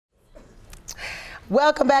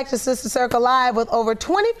Welcome back to Sister Circle Live. With over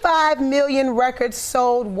 25 million records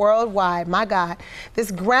sold worldwide. My God,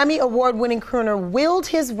 this Grammy Award-winning crooner willed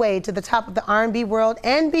his way to the top of the R&B world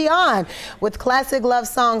and beyond with classic love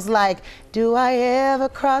songs like Do I Ever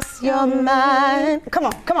Cross Your Mind? Come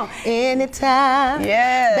on, come on. Anytime.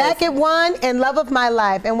 Yes. Back at One and Love of My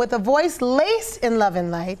Life. And with a voice laced in love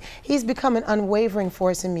and light, he's become an unwavering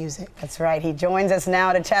force in music. That's right. He joins us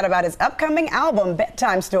now to chat about his upcoming album,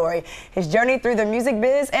 Bedtime Story, his journey through the music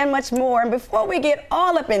biz, and much more. And before we get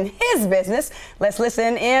all up in his business, let's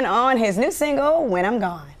listen in on his new single, When I'm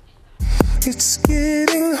Gone. It's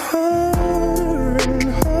getting harder and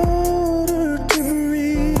harder to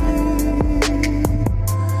read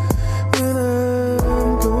when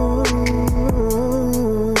I'm gone.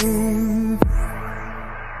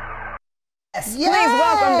 Yes. Please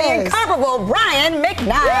welcome the incomparable Brian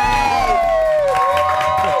McKnight. Yes.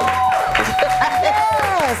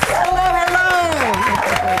 Hello, hello.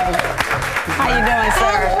 How you doing,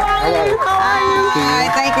 sir? How are you? Hi,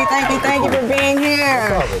 thank you for being here.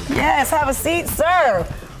 Yes, have a seat, sir.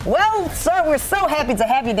 Well, sir, we're so happy to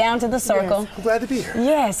have you down to the circle. Yes, I'm glad to be here.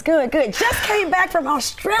 Yes, good. Just came back from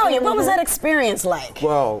Australia. What was that experience like?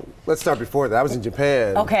 Well, let's start before that. I was in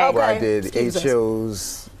Japan, where I did 8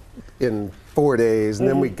 shows in 4 days, and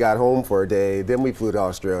then we got home for a day, then we flew to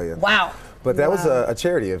Australia. Wow. But that was a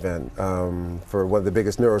charity event for one of the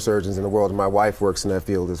biggest neurosurgeons in the world, and my wife works in that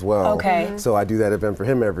field as well. Okay. So I do that event for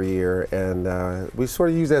him every year, and we sort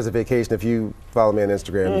of use that as a vacation. If you follow me on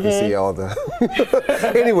Instagram, you can see all the...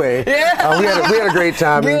 Anyway, we had a great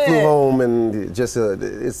time. We flew home, and just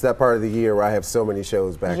it's that part of the year where I have so many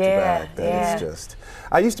shows back to back that it's just...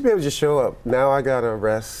 I used to be able to just show up. Now I gotta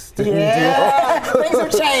rest. Yeah, things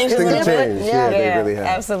have changed. Things have changed. Yeah, they really have.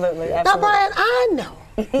 Absolutely. Now, Brian, I know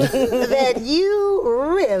that you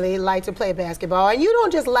really like to play basketball, and you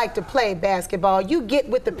don't just like to play basketball. You get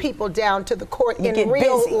with the people down to the court in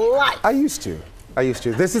real life. I used to.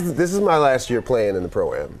 This is my last year playing in the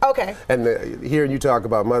Pro-Am. Okay. And hearing you talk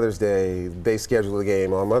about Mother's Day, they scheduled a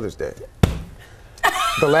game on Mother's Day.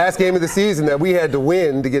 The last game of the season that we had to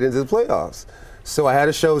win to get into the playoffs. So I had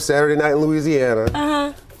a show Saturday night in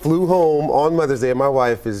Louisiana. Flew home on Mother's Day, and my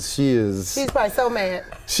wife she's probably so mad.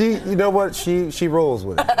 You know what? She rolls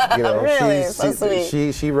with it. You know, really? So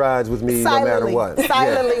sweet. She rides with me no matter what.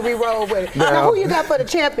 Silently, we roll with it. Now, who you got for the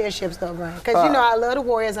championships, though, Brian? Because you know I love the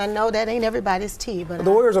Warriors. I know that ain't everybody's team, but the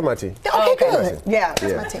Warriors are my team. Okay, good. Yeah,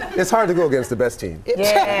 that's my team. It's hard to go against the best team.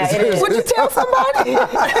 Yeah, it is. Would you tell somebody?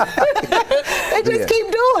 They just keep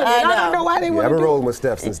doing it. I don't know why they want to do it. I've been rolling with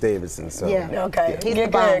Steph since Davidson. So. Okay.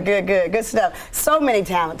 Good stuff. So many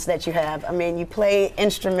talents that you have. I mean, you play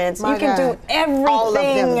instruments. You can do everything. All of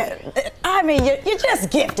them. I mean, you're just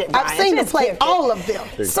gifted, Brian. I've seen you play all of them.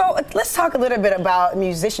 So let's talk a little bit about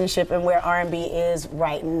musicianship and where R&B is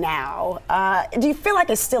right now. Do you feel like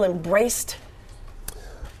it's still embraced?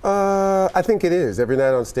 I think it is. Every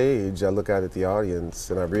night on stage, I look out at the audience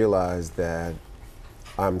and I realize that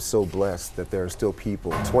I'm so blessed that there are still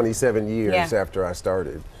people 27 years after I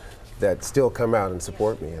started that still come out and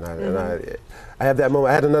support me, and I have that moment.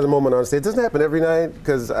 I had another moment on stage. It doesn't happen every night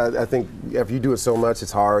because I think if you do it so much,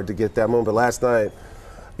 it's hard to get that moment. But last night,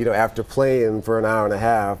 you know, after playing for an hour and a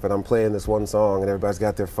half, and I'm playing this one song, and everybody's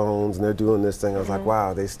got their phones and they're doing this thing, I was like,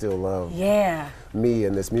 wow, they still love me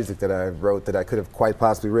and this music that I wrote that I could have quite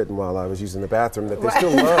possibly written while I was using the bathroom. That they still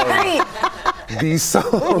love. These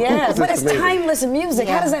songs. Yeah, but it's timeless music.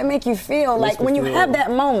 How does that make you feel? Like when you have that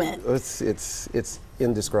moment? It's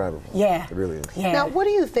indescribable. Yeah, it really is. Yeah. Now, what do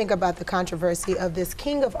you think about the controversy of this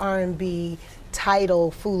King of R&B title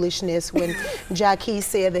foolishness when Jackie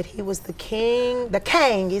said that he was the king,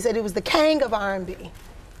 he said he was the king of R&B?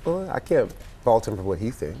 Well, I can't fault him for what he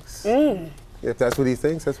thinks. If that's what he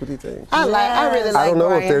thinks, that's what he thinks. I really like I don't know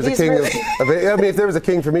Brian. if there's a king I mean, if there was a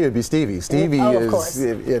king for me, it'd be Stevie. Stevie is,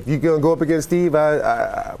 if you're going to go up against Steve,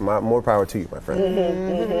 more power to you, my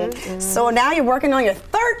friend. So now you're working on your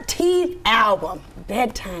 13th album,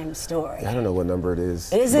 Bedtime Story. I don't know what number it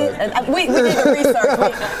is. Is it? We did the research.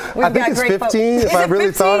 I think it's 15 if I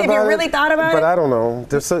really thought about it. If you really thought about it? But I don't know.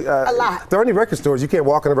 There's a lot. There aren't any record stores. You can't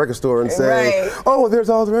walk in a record store and say, oh,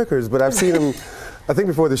 there's all the records. But I've seen them. I think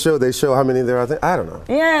before the show they show how many there are. I don't know.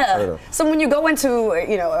 Yeah. I don't know. So when you go into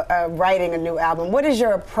writing a new album, what is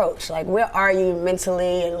your approach? Like, where are you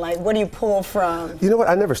mentally, and like, what do you pull from? You know what?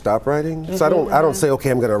 I never stop writing, so I don't say,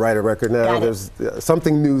 okay, I'm going to write a record now. There's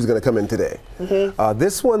something new is going to come in today.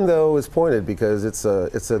 This one though is pointed because it's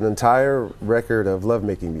an entire record of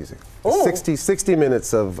lovemaking music. 60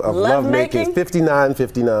 minutes of lovemaking.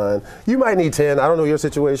 59. You might need 10. I don't know your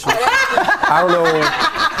situation. I don't know.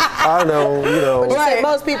 I don't know, you know. But you said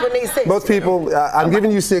most people need 60. Most people, I'm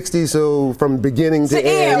giving you 60, so from beginning to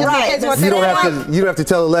end, right. you don't have to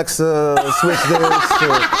tell Alexa switch this or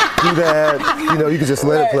do that. You know, you can just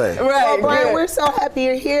let it play. Well, Brian, we're so happy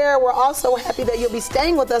you're here. We're also happy that you'll be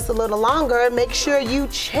staying with us a little longer. Make sure you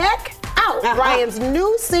check out Brian's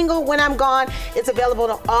new single, When I'm Gone. It's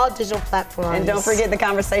available on all digital platforms. And don't forget, the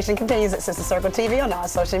conversation continues at Sister Circle TV on all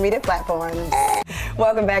social media platforms.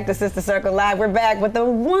 Welcome back to Sister Circle Live. We're back with the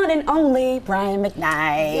one and only Brian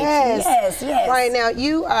McKnight. Yes. Yes. Brian, now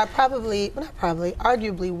you are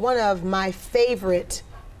arguably one of my favorite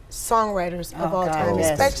songwriters of all time,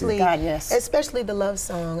 especially the love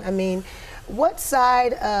song. I mean, what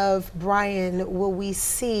side of Brian will we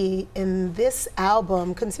see in this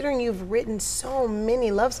album, considering you've written so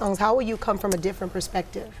many love songs? How will you come from a different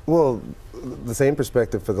perspective? Well, the same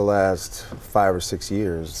perspective for the last 5 or 6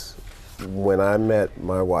 years. When I met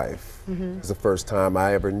my wife, it was the first time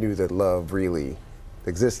I ever knew that love really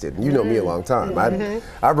existed. And you know me a long time.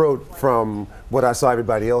 I wrote from what I saw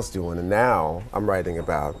everybody else doing, and now I'm writing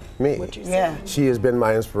about me. She has been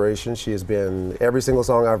my inspiration. She has been, every single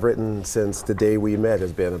song I've written since the day we met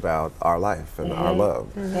has been about our life and our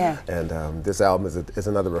love. And this album is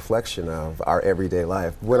another reflection of our everyday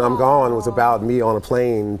life. When I'm Gone was about me on a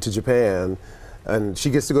plane to Japan, and she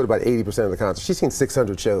gets to go to about 80% of the concert. She's seen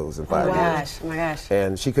 600 shows in 5 years. Oh my gosh.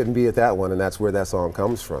 And she couldn't be at that one, and that's where that song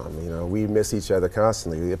comes from. You know, we miss each other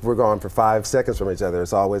constantly. If we're gone for 5 seconds from each other,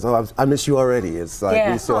 it's always, oh, I miss you already. It's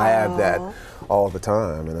like we still have that all the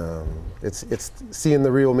time. And it's seeing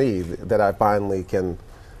the real me that I finally can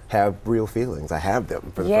have real feelings. I have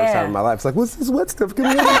them for the first time in my life. It's like, what's this wet stuff?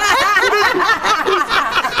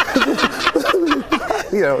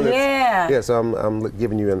 You know, so I'm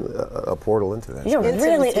giving you a portal into that. You're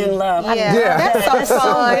really in love. That's so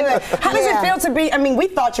fun. How does it feel to be, I mean, we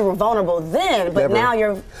thought you were vulnerable then, but now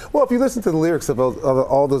you're... Well, if you listen to the lyrics of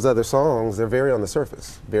all those other songs, they're very on the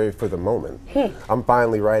surface, very for the moment. I'm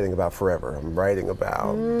finally writing about forever. I'm writing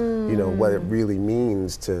about, you know, what it really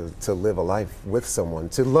means to live a life with someone.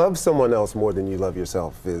 To love someone else more than you love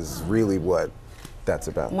yourself is really what that's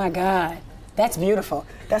about. My God. That's beautiful.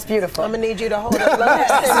 That's beautiful. I'm gonna need you to hold up love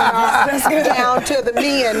down to the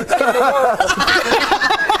men in the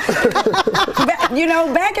world. You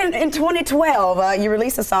know, back in 2012, you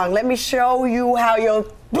released a song, Let Me Show You How Your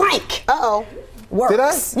Blank works. Did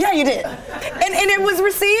I? Yeah, you did. And it was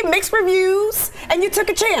received mixed reviews, and you took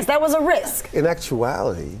a chance. That was a risk. In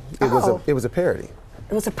actuality, it was a parody.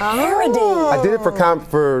 It was a parody. I did it for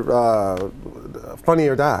Funny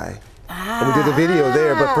or Die. And we did the video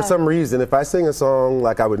there, but for some reason, if I sing a song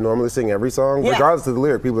like I would normally sing every song, regardless of the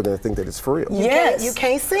lyric, people are going to think that it's for real. You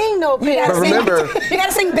can't sing no parody. But remember, you got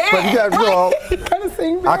to sing bad. But you got to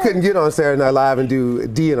sing bad. I couldn't get on Saturday Night Live and do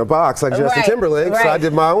D in a box like Justin Timberlake, so I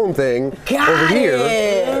did my own thing over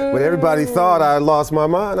here. When everybody thought I lost my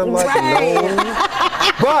mind, I'm like, no.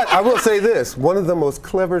 But I will say this, one of the most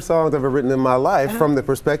clever songs I've ever written in my life from the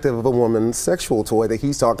perspective of a woman's sexual toy that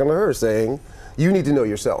he's talking to her saying, you need to know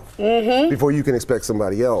yourself before you can expect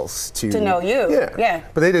somebody else to know you. Yeah.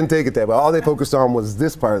 But they didn't take it that way. All they focused on was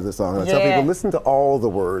this part of the song. I tell people, listen to all the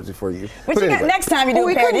words before you. But anyway. Next time you do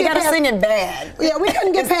a parody, you got to sing it bad. Yeah, we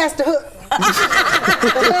couldn't get past the hook.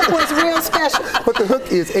 The hook was real special. But the hook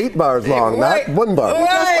is 8 bars long, not 1 bar.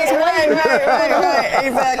 Right,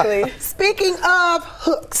 exactly. Speaking of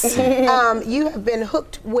hooks, you have been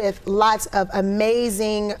hooked with lots of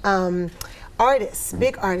amazing artists,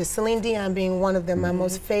 big artists, Celine Dion being one of them, one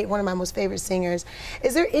of my most favorite singers.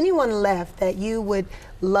 Is there anyone left that you would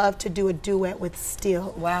love to do a duet with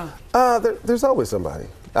still? Wow. There's always somebody.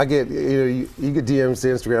 I get, you get DMs to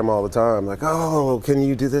Instagram all the time, like, oh, can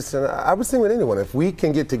you do this? And I would sing with anyone. If we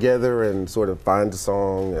can get together and sort of find a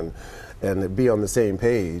song and be on the same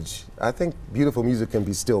page, I think beautiful music can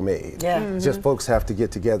be still made. Yeah. Just folks have to get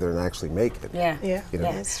together and actually make it. Yeah. You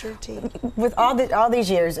know? That's true too. With all these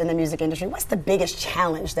years in the music industry, what's the biggest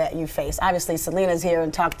challenge that you face? Obviously, Selena's here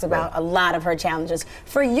and talked about a lot of her challenges.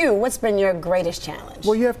 For you, what's been your greatest challenge?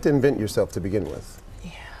 Well, you have to invent yourself to begin with.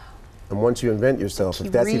 And once you invent yourself,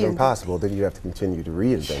 if that's even possible, then you have to continue to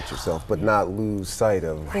reinvent yourself, but not lose sight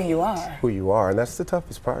of who you are. Who you are, and that's the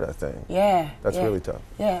toughest part, I think. Yeah. That's really tough.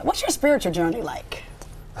 Yeah. What's your spiritual journey like?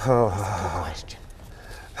 That's a good question.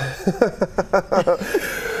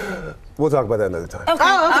 We'll talk about that another time. Okay.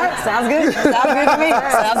 All right. Sounds good. Sounds good to me.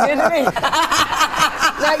 Sounds good to me.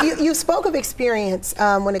 Now, you spoke of experience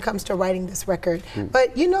when it comes to writing this record,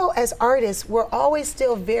 but you know, as artists, we're always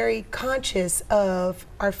still very conscious of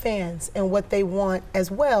our fans and what they want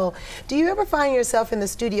as well. Do you ever find yourself in the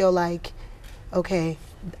studio like, okay,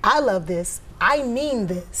 I love this, I mean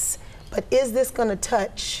this, but is this going to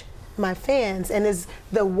touch my fans, and is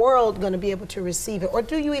the world going to be able to receive it, or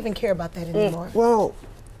do you even care about that anymore? Well,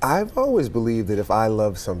 I've always believed that if I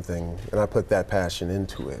love something and I put that passion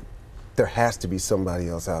into it, there has to be somebody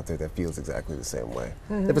else out there that feels exactly the same way.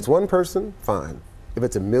 If it's one person, fine. If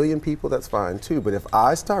it's a million people, that's fine too. But if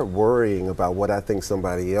I start worrying about what I think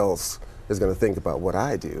somebody else is going to think about what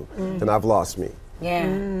I do, then I've lost me.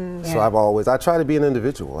 So I try to be an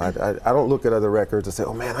individual. I don't look at other records and say,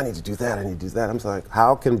 oh man, I need to do that, I need to do that. I'm just like,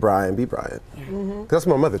 how can Brian be Brian? That's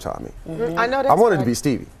what my mother taught me. I know that. I wanted to be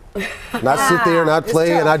Stevie. And I'd sit there and I'd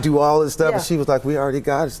play and I'd do all this stuff, and she was like, we already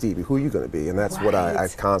got it, Stevie. Who are you going to be? And that's what I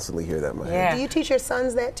constantly hear that in my head. Do you teach your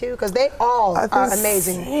sons that too? Because they all are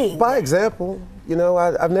amazing. By example. You know,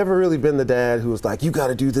 I've never really been the dad who was like, you got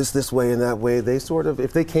to do this way and that way. They sort of,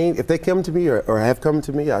 if they come to me or have come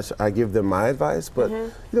to me, I give them my advice. But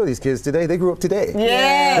you know, these kids today, they grew up today.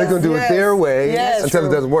 They're going to do it their way until it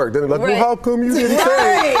doesn't work. Then they're like, well, how come you didn't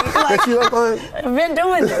say that you I've been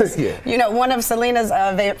doing this. You know, one of Selena's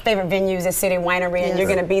favorite venues is City Winery, and you're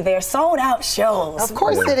going to be there. Sold out shows. Of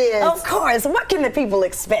course it is. Of course. What can the people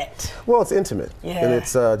expect? Well, it's intimate. And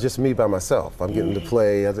it's just me by myself. I'm getting to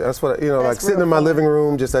play. That's what, you know, like sitting in my living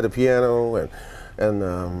room just at a piano,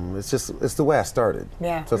 and it's the way I started.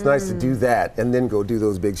 So it's nice to do that and then go do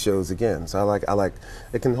those big shows again. So I like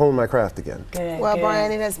it can hone my craft again. Well,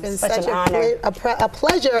 Brian, it has been such a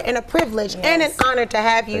pleasure and a privilege and an honor to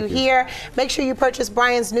have you here. Make sure you purchase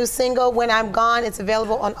Brian's new single, When I'm Gone. It's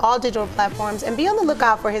available on all digital platforms, and be on the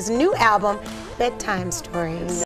lookout for his new album, Bedtime Stories.